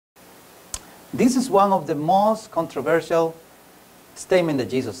This is one of the most controversial statements that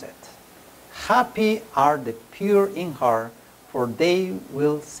Jesus said. Happy are the pure in heart, for they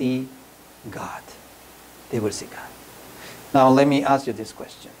will see God. They will see God. Now let me ask you this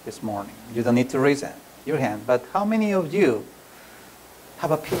question this morning. You don't need to raise your hand, but how many of you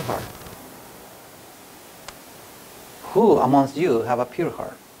have a pure heart? Who amongst you have a pure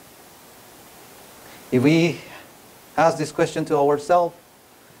heart? If we ask this question to ourselves,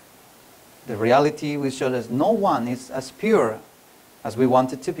 the reality will show us no one is as pure as we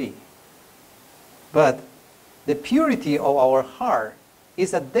want it to be. But the purity of our heart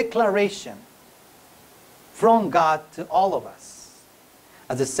is a declaration from God to all of us.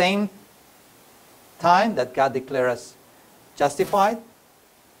 At the same time that God declares us justified,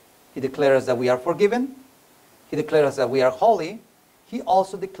 He declares that we are forgiven, He declares that we are holy, He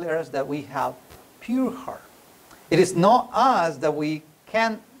also declares that we have pure heart. It is not us that we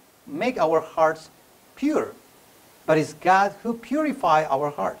can make our hearts pure, but it's God who purifies our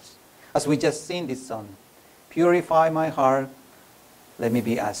hearts. As we just sing this song, purify my heart, let me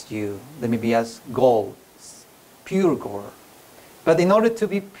be as you, let me be as gold, pure gold. But in order to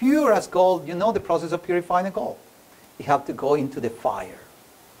be pure as gold, you know the process of purifying a gold. You have to go into the fire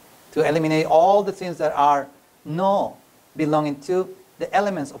to eliminate all the things that are not belonging to the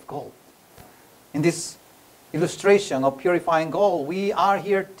elements of gold. In this illustration of purifying gold, we are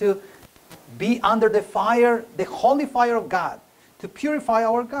here to be under the fire, the holy fire of God, to purify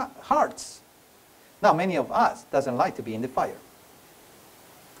our hearts. Now, many of us doesn't like to be in the fire.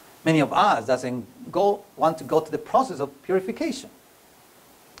 Many of us doesn't want to go to the process of purification.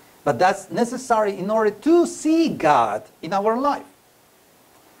 But that's necessary in order to see God in our life.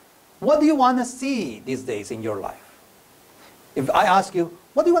 What do you want to see these days in your life? If I ask you,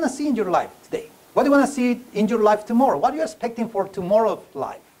 what do you want to see in your life today? What do you want to see in your life tomorrow? What are you expecting for tomorrow's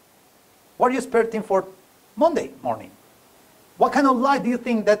life? What are you expecting for Monday morning? What kind of life do you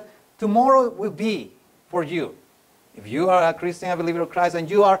think that tomorrow will be for you? If you are a Christian, a believer of Christ, and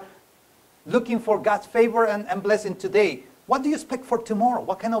you are looking for God's favor and blessing today, what do you expect for tomorrow?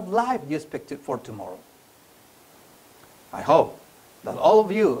 What kind of life do you expect for tomorrow? I hope that all of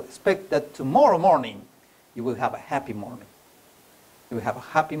you expect that tomorrow morning you will have a happy morning. You will have a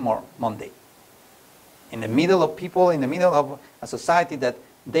happy Monday. In the middle of people, in the middle of a society that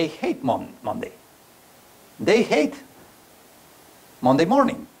they hate Monday. They hate Monday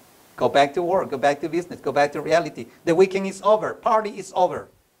morning. Go back to work, go back to business, go back to reality. The weekend is over, party is over.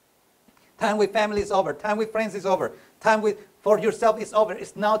 Time with family is over, time with friends is over. Time for yourself is over.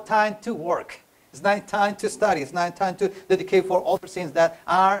 It's now time to work. It's now time to study. It's now time to dedicate for other things that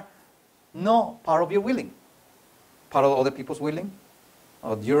are not part of your willing. Part of other people's willing,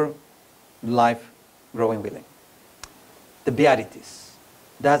 of your life growing willing. The Beatitudes.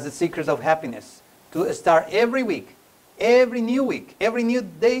 That's the secret of happiness. To start every week, every new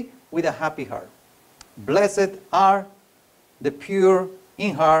day with a happy heart. Blessed are the pure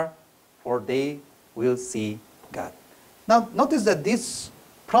in heart, for they will see God. Now, notice that this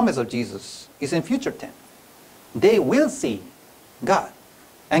promise of Jesus is in future tense. They will see God.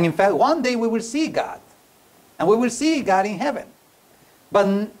 And in fact, one day we will see God. And we will see God in heaven.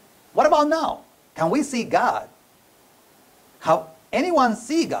 But what about now? Can we see God? How anyone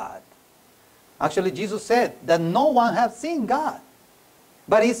see God? Actually, Jesus said that no one has seen God.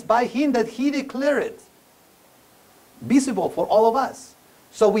 But it's by Him that He declared it visible for all of us.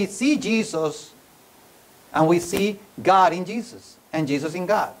 So we see Jesus and we see God in Jesus and Jesus in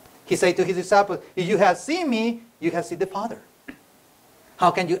God. He said to His disciples, if you have seen me, you have seen the Father.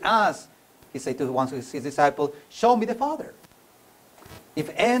 How can you ask? He said to one of His disciples, show me the Father. If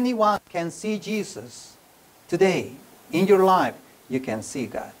anyone can see Jesus today in your life, you can see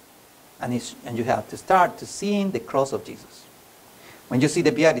God. And you have to start to seeing the cross of Jesus. When you see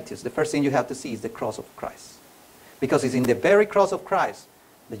the Beatitudes, the first thing you have to see is the cross of Christ. Because it's in the very cross of Christ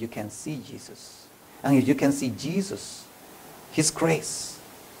that you can see Jesus. And if you can see Jesus, His grace,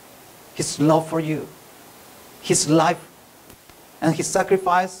 His love for you, His life, and His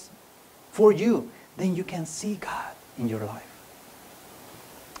sacrifice for you, then you can see God in your life.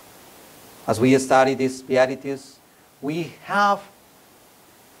 As we study these Beatitudes, we have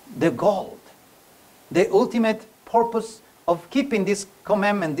the goal, the ultimate purpose of keeping this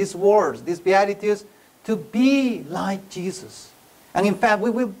commandment, these words, these Beatitudes, to be like Jesus. And in fact,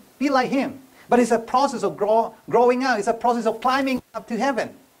 we will be like Him. But it's a process of growing up. It's a process of climbing up to heaven.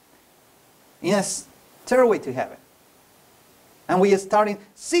 In a stairway to heaven. And we are starting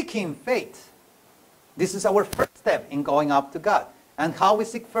seeking faith. This is our first step in going up to God. And how we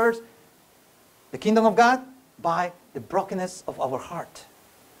seek first the kingdom of God? By the brokenness of our heart.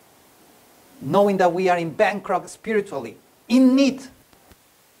 knowing that we are in bankrupt spiritually, in need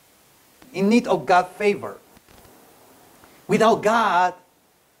of God's favor. Without God,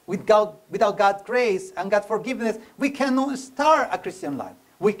 without God's grace and God's forgiveness, we cannot start a Christian life.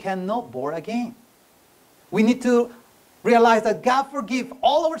 We cannot born again. We need to realize that God forgives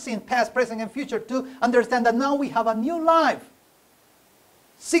all our sins, past, present, and future, to understand that now we have a new life.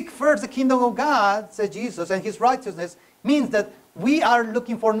 Seek first the kingdom of God, said Jesus, and his righteousness means that we are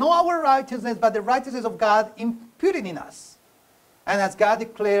looking for not our righteousness, but the righteousness of God imputed in us. And as God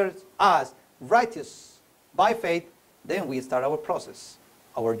declares us righteous by faith, then we start our process,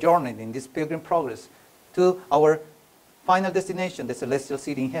 our journey in this pilgrim progress to our final destination, the celestial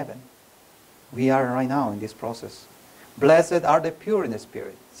city in heaven. We are right now in this process. Blessed are the pure in the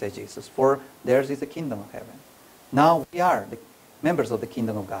spirit, says Jesus, for theirs is the kingdom of heaven. Now we are the members of the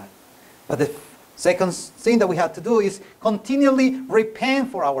kingdom of God. But the second thing that we have to do is continually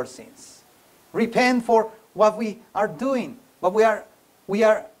repent for our sins. Repent for what we are doing, what we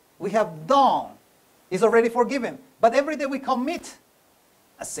have done is already forgiven. But every day we commit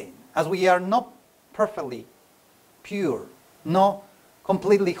a sin, as we are not perfectly pure, not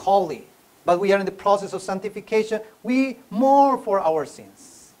completely holy, but we are in the process of sanctification. We mourn for our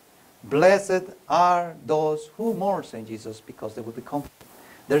sins. Blessed are those who mourn, said Jesus, because they will be comforted.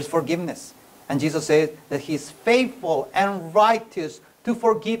 There is forgiveness. And Jesus said that he is faithful and righteous to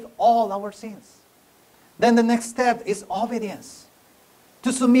forgive all our sins. Then the next step is obedience.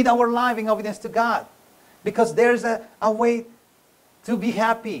 To submit our life in obedience to God. Because there's a way to be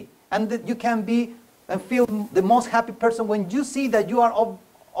happy. And that you can be and feel the most happy person when you see that you are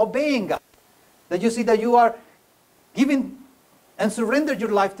obeying God. That you see that you are giving and surrender your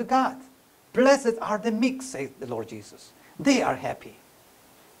life to God. Blessed are the meek, says the Lord Jesus. They are happy.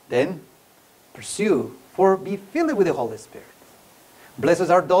 Then pursue for be filled with the Holy Spirit. Blessed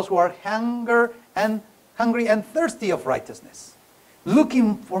are those who are hungry and thirsty of righteousness.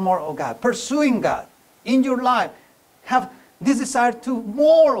 Looking for more of God. Pursuing God in your life. Have this desire to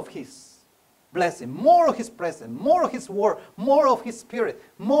more of His blessing, more of His presence, more of His word, more of His Spirit,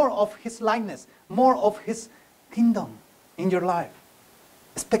 more of His likeness, more of His kingdom in your life.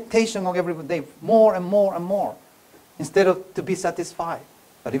 Expectation of every day, more and more and more, instead of to be satisfied.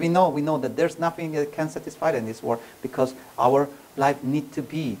 But we know that there's nothing that can satisfy in this world, because our life needs to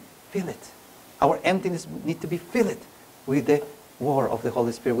be filled. Our emptiness needs to be filled with the word of the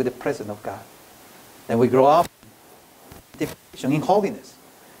Holy Spirit, with the presence of God. Then we grow up in holiness.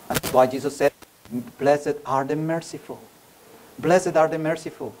 And that's why Jesus said, blessed are the merciful. Blessed are the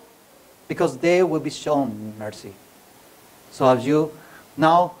merciful, because they will be shown mercy. So as you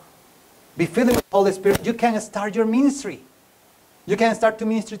now be filled with the Holy Spirit, you can start your ministry. You can start to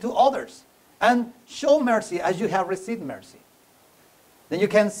minister to others and show mercy as you have received mercy. Then you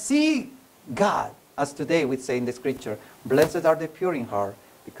can see God, as today we say in the scripture, blessed are the pure in heart,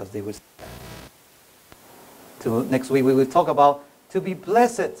 because they will see God. Next week we will talk about to be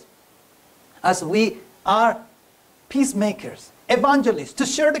blessed as we are peacemakers, evangelists, to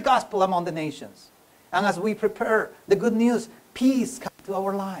share the gospel among the nations. And as we prepare the good news, peace comes to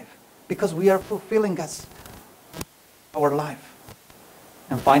our life, because we are fulfilling our life.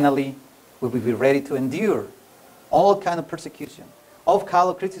 And finally, we will be ready to endure all kind of persecution, all kind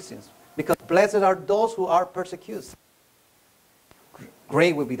of criticism, because blessed are those who are persecuted.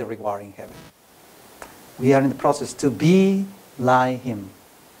 Great will be the reward in heaven. We are in the process to be like Him,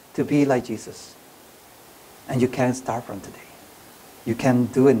 to be like Jesus. And you can start from today. You can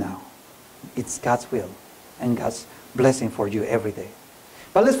do it now. It's God's will and God's blessing for you every day.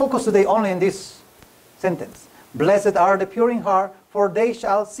 But let's focus today only in this sentence. Blessed are the pure in heart, for they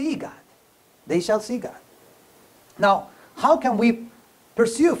shall see God. They shall see God. Now, how can we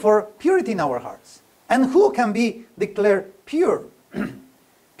pursue for purity in our hearts? And who can be declared pure,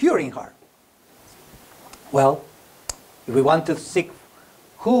 pure in heart? Well, if we want to seek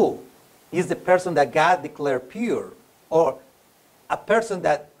who is the person that God declared pure, or a person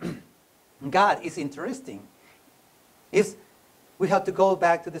that God is interested in, we have to go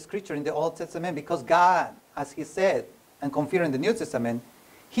back to the scripture in the Old Testament, because God, as He said and confirmed in the New Testament,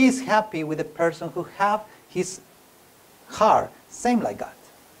 He is happy with the person who have his heart same like God.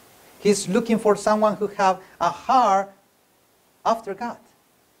 He's looking for someone who have a heart after God.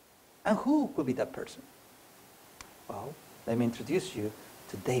 And who could be that person? Well, let me introduce you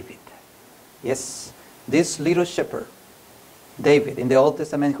to David. Yes, this little shepherd, David, in the Old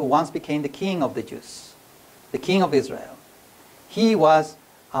Testament, who once became the king of the Jews, the king of Israel. He was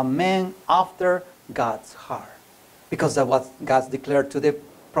a man after God's heart, because that was God declared to the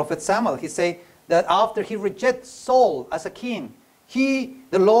prophet Samuel. He said that after he rejected Saul as a king,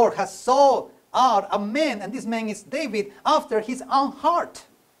 the Lord has sought out a man, and this man is David, after his own heart.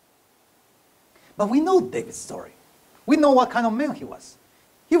 But we know David's story. We know what kind of man he was.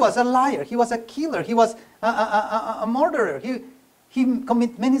 He was a liar. He was a killer. He was a murderer. He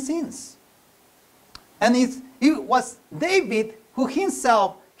committed many sins. And it was David who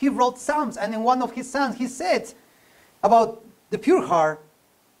himself, he wrote Psalms. And in one of his Psalms, he said about the pure heart,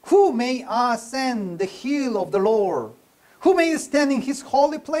 who may ascend the hill of the Lord? Who may stand in his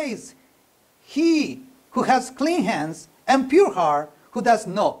holy place? He who has clean hands and pure heart, who does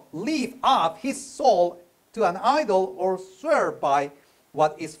not lift up his soul to an idol or swear by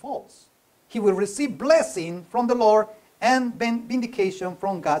what is false. He will receive blessing from the Lord and vindication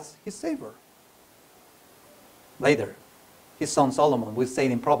from God his Savior. Later, his son Solomon will say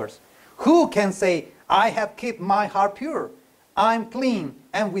in Proverbs, who can say, I have kept my heart pure, I am clean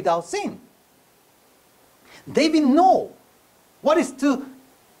and without sin? David knows what is to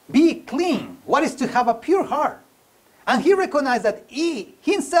be clean, what is to have a pure heart. And he recognized that he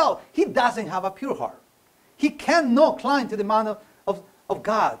doesn't have a pure heart. He cannot climb to the mountain of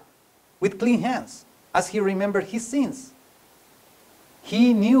God with clean hands, as he remembered his sins.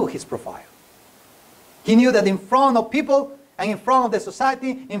 He knew his profile. He knew that in front of people and in front of the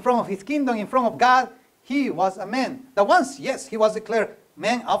society, in front of his kingdom, in front of God, he was a man. That once, yes, he was declared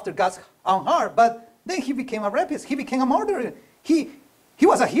man after God's own heart, but then he became a rapist. He became a murderer. He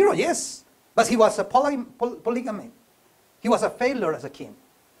was a hero, yes, but he was a polygamy. He was a failure as a king,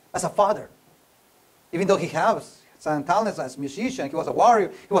 as a father. Even though he has some talents as a musician, he was a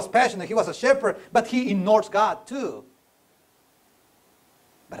warrior, he was passionate, he was a shepherd, but he ignores God too.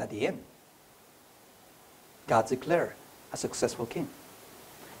 But at the end, God declared a successful king.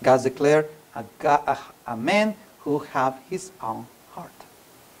 God declared a man who have his own heart.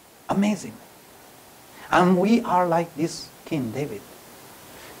 Amazing. And we are like this King David.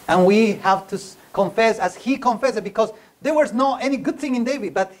 And we have to confess as he confessed, because there was no any good thing in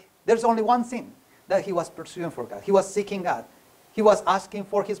David, but there's only one thing, that he was pursuing for God. He was seeking God. He was asking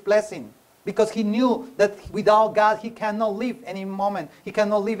for his blessing, because he knew that without God he cannot live any moment. He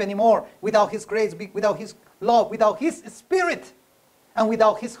cannot live anymore without his grace, without his love, without his spirit, and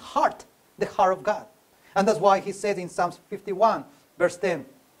without his heart, the heart of God. And that's why he said in Psalms 51, verse 10,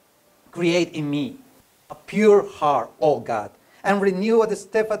 create in me a pure heart, O God, and renew the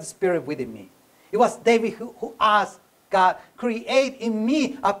steadfast spirit within me. It was David who asked God, create in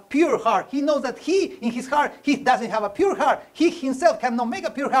me a pure heart. He knows that in his heart, he doesn't have a pure heart. He himself cannot make a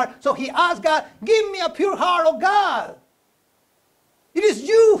pure heart. So he asked God, give me a pure heart, oh God. It is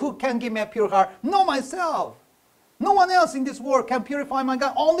you who can give me a pure heart, not myself. No one else in this world can purify my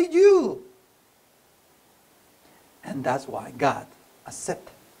God, only you. And that's why God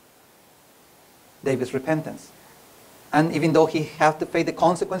accepted David's repentance. And even though he had to face the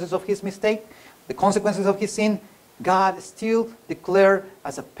consequences of his mistake, the consequences of his sin, God still declared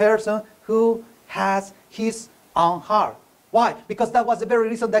as a person who has his own heart. Why? Because that was the very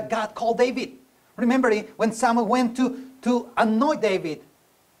reason that God called David. Remember when Samuel went to anoint David,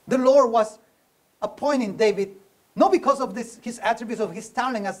 the Lord was appointing David, not because of his attributes of his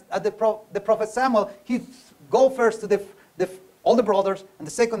talent as the prophet Samuel. He go first to the older brothers, and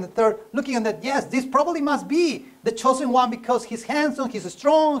the second and third, looking at that, yes, this probably must be the chosen one because he's handsome, he's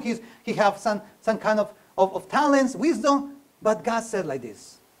strong, he has some kind of talents, wisdom. But God said like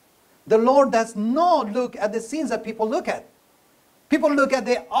this, the Lord does not look at the things that people look at. People look at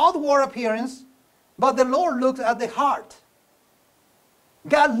the outward appearance, but the Lord looks at the heart.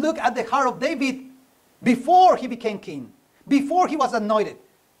 God looked at the heart of David before he became king, before he was anointed,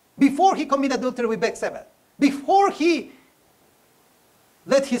 before he committed adultery with Bathsheba, before he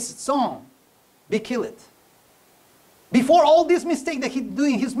let his son be killed. Before all these mistakes that he did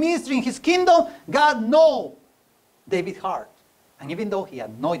in his ministry, in his kingdom, God knows David's heart. And even though he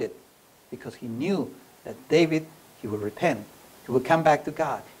anointed, because he knew that David, he will repent. He will come back to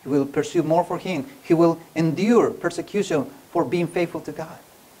God. He will pursue more for him. He will endure persecution for being faithful to God.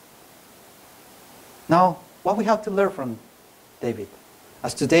 Now, what we have to learn from David,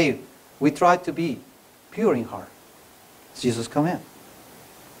 as today we try to be pure in heart, as Jesus commanded.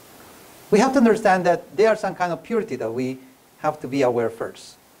 We have to understand that there are some kind of purity that we have to be aware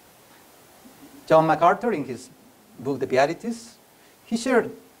first. John MacArthur, in his book, The Beatitudes, he shared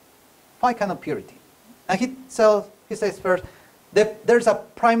 5 kinds of purity. And he says first, that there's a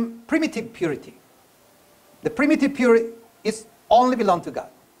primitive purity. The primitive purity is only belong to God.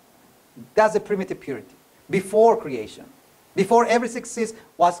 That's the primitive purity. Before creation, before everything exists,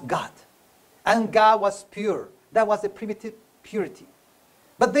 was God. And God was pure. That was the primitive purity.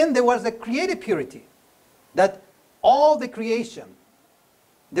 But then there was the creative purity, that all the creation,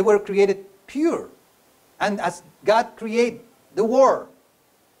 they were created pure. And as God created the world,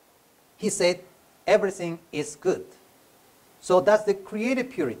 He said everything is good. So that's the created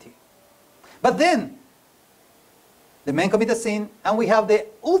purity. But then, the man committed sin, and we have the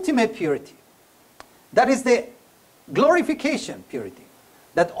ultimate purity. That is the glorification purity.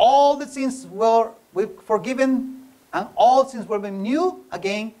 That all the sins were forgiven, and all sins were made new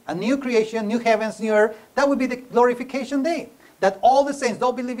again, a new creation, new heavens, new earth. That will be the glorification day. That all the saints,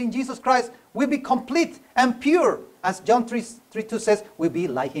 those believe in Jesus Christ, will be complete and pure. As John 3:2 says, will be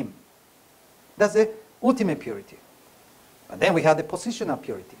like Him. That's the ultimate purity. But then we have the positional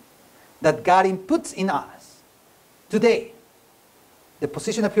purity. That God inputs in us today. The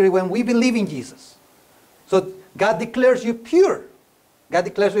positional purity when we believe in Jesus. So God declares you pure. God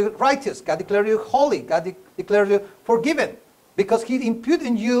declares you righteous. God declares you holy. God declares you forgiven. Because He imputed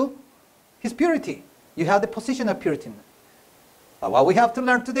in you His purity. You have the positional purity. But what we have to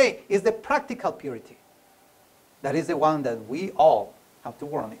learn today is the practical purity. That is the one that we all have to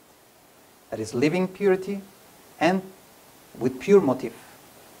work on it. That is living purity and with pure motive.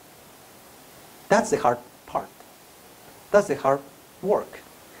 That's the hard part. That's the hard work.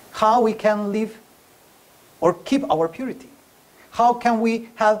 How we can live or keep our purity. How can we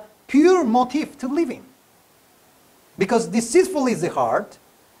have pure motive to living? Because deceitful is the heart,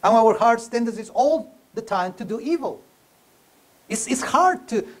 and our heart's tendency is all the time to do evil. It's hard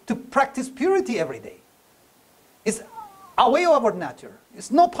to practice purity every day. It's away of our nature. It's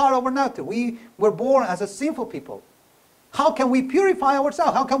not part of our nature. We were born as a sinful people. How can we purify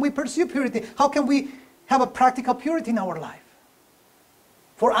ourselves? How can we pursue purity? How can we have a practical purity in our life?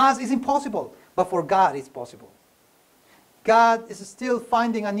 For us, it's impossible, but for God, it's possible. God is still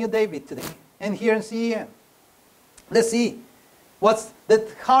finding a new David today, and here in CEM. Let's see what's the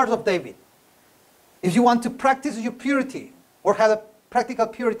heart of David. If you want to practice your purity or have a practical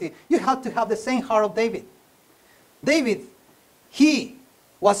purity, you have to have the same heart of David. David, he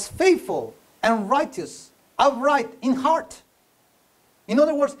was faithful and righteous, upright in heart. In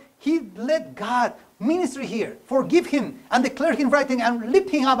other words, he let God ministry here, forgive him, and declare him right and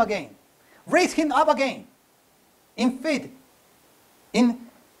lift him up again. Raise him up again in faith, in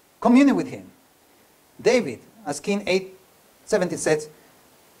communion with him. David, as King 8:70 says,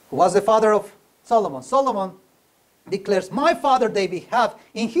 who was the father of Solomon. Solomon declares, my father David have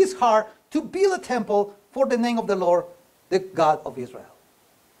in his heart to build a temple for the name of the Lord, the God of Israel.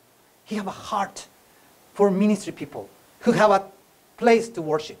 He have a heart for ministry people who have a place to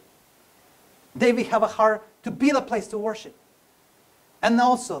worship. David have a heart to build a place to worship. And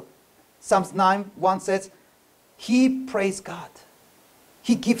also, Psalms 9:1 says, he praised God.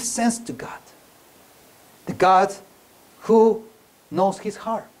 He gives sense to God. The God who knows his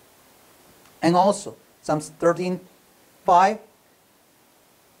heart. And also, Psalms 13:5,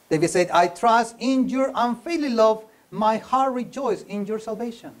 David said, I trust in your unfailing love, my heart rejoices in your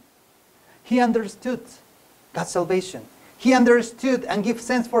salvation. He understood God's salvation. He understood and gave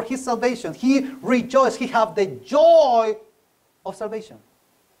sense for his salvation. He rejoiced. He had the joy of salvation.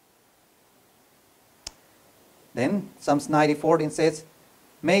 Then Psalms 90:14 says,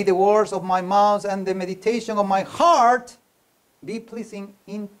 may the words of my mouth and the meditation of my heart be pleasing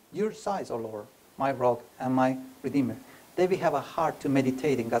in your sight, O Lord, my rock and my redeemer. David have a heart to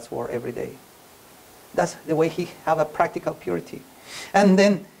meditate in God's word every day. That's the way he have a practical purity. And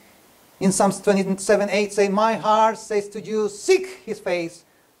then in Psalms 27:8 say, my heart says to you, seek his face.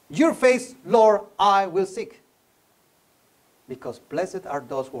 Your face, Lord, I will seek. Because blessed are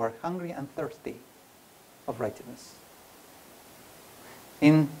those who are hungry and thirsty of righteousness.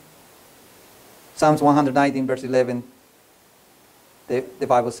 In Psalms 119 verse 11, the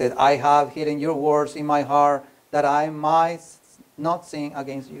Bible said, I have hidden your words in my heart that I might not sin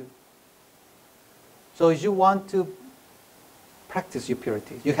against you. So if you want to practice your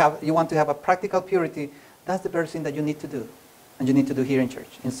purity, you want to have a practical purity, that's the very thing that you need to do. And you need to do here in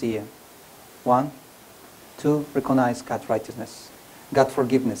church, in CM. 1, 2, recognize God's righteousness, God's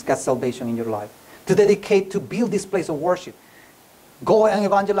forgiveness, God's salvation in your life. To dedicate to build this place of worship. Go and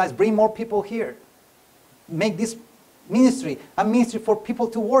evangelize, bring more people here. Make this ministry a ministry for people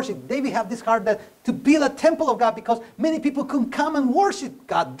to worship. David have this heart that to build a temple of God because many people can come and worship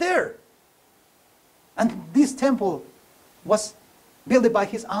God there. And this temple was built by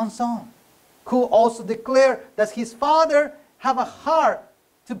his own son, who also declared that his father have a heart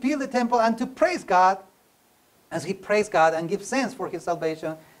to build a temple and to praise God. As he praised God and give thanks for his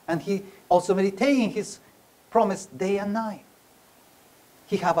salvation, and he also meditating his promise day and night.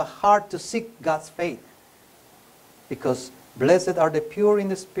 He have a heart to seek God's faith. Because blessed are the pure in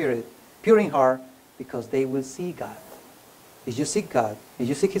the spirit, pure in heart, because they will see God. If you seek God, if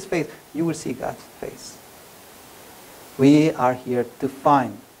you seek His face, you will see God's face. We are here to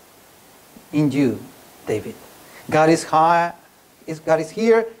find in you, David. God is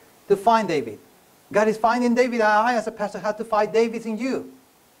here to find David. God is finding David, and I as a pastor had to find David in you.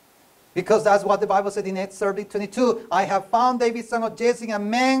 Because that's what the Bible said in Acts 30:22. I have found David, son of Jesse, a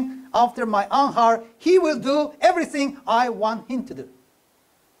man after my own heart. He will do everything I want him to do.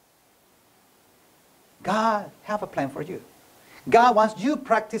 God have a plan for you. God wants you to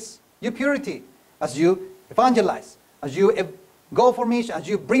practice your purity as you evangelize, as you go for mission, as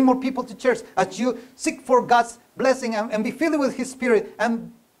you bring more people to church, as you seek for God's blessing and be filled with His Spirit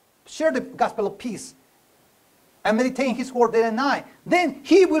and share the gospel of peace and meditate in His word day and night. Then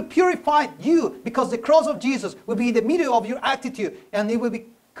He will purify you, because the cross of Jesus will be in the middle of your attitude, and it will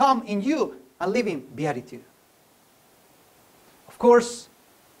become in you a living beatitude. Of course,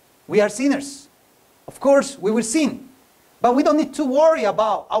 we are sinners. Of course, we will sin. But we don't need to worry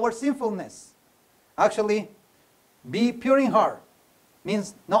about our sinfulness. Actually, be pure in heart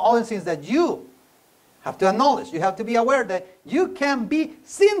means not only things that you have to acknowledge. You have to be aware that you can be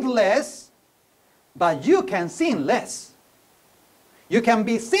sinless, but you can sin less. You can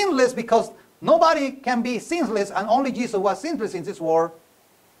be sinless because nobody can be sinless, and only Jesus was sinless in this world.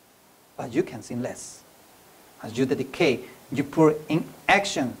 But you can sin less. As you dedicate, you put in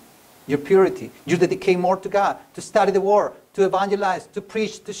action your purity. You dedicate more to God, to study the Word, to evangelize, to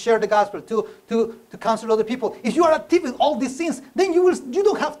preach, to share the gospel, to counsel other people. If you are active in all these things, then you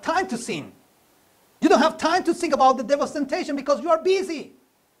don't have time to sin. You don't have time to think about the devil's temptation because you are busy.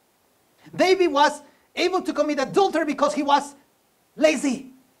 David was able to commit adultery because he was lazy.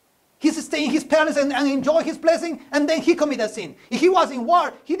 He's staying in his palace and enjoy his blessing, and then he committed sin. If he was in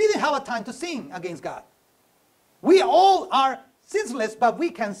war, he didn't have a time to sin against God. We all are sinless, but we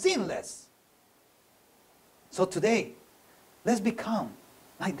can sin less. So today, let's become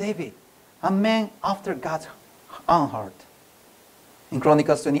like David, a man after God's own heart. In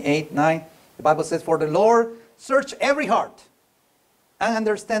Chronicles 28:9, the Bible says, "For the Lord search every heart and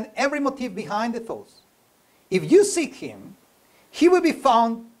understand every motive behind the thoughts. If you seek Him, He will be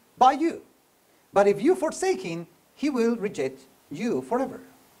found by you. But if you forsake Him, He will reject you forever."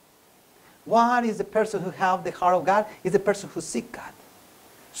 What is the person who has the heart of God? Is the person who seeks God,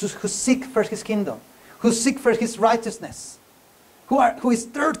 who seeks first His kingdom, who seeks first His righteousness, who is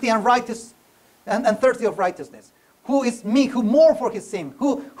thirsty and righteous and thirsty of righteousness, who is meek, who mourns for his sin,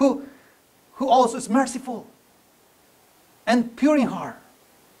 who also is merciful and pure in heart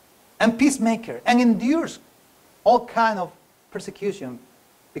and peacemaker and endures all kind of persecution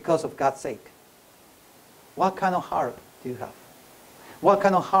because of God's sake. What kind of heart do you have? What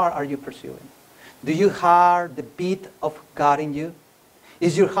kind of heart are you pursuing? Do you have the beat of God in you?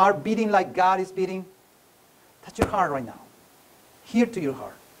 Is your heart beating like God is beating? Touch your heart right now. Here to your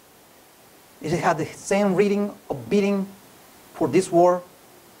heart. Does it have the same reading of beating for this world?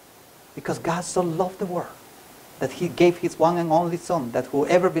 Because God so loved the world that He gave His one and only Son, that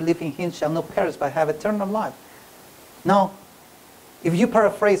whoever believes in Him shall not perish but have eternal life. Now, if you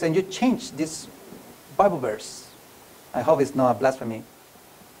paraphrase and you change this Bible verse, I hope it's not a blasphemy,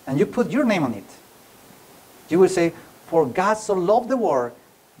 and you put your name on it, you will say, "For God so loved the world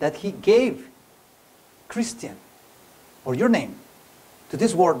that He gave Christian, or your name, to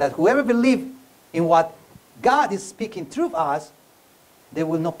this world, that whoever believes in what God is speaking through us, they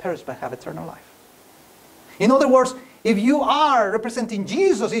will not perish but have eternal life." In other words, if you are representing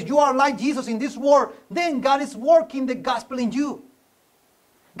Jesus, if you are like Jesus in this world, then God is working the gospel in you.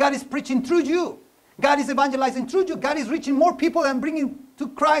 God is preaching through you. God is evangelizing through you. God is reaching more people and bringing to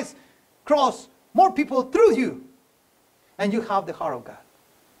Christ's cross more people through you. And you have the heart of God.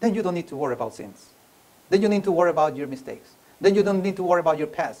 Then you don't need to worry about sins. Then you need to worry about your mistakes. Then you don't need to worry about your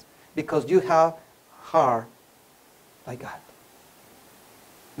past, because you have heart like God.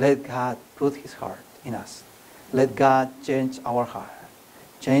 Let God put His heart in us. Let God change our heart.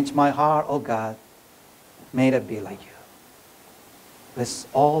 Change my heart, oh God. May it be like you. Let's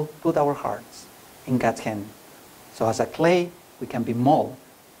all put our hearts in God's hand. So as a clay, we can be molded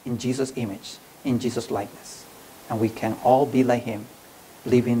in Jesus' image, in Jesus' likeness. And we can all be like Him,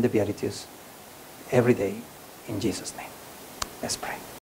 living the Beatitudes every day in Jesus' name. Let's pray.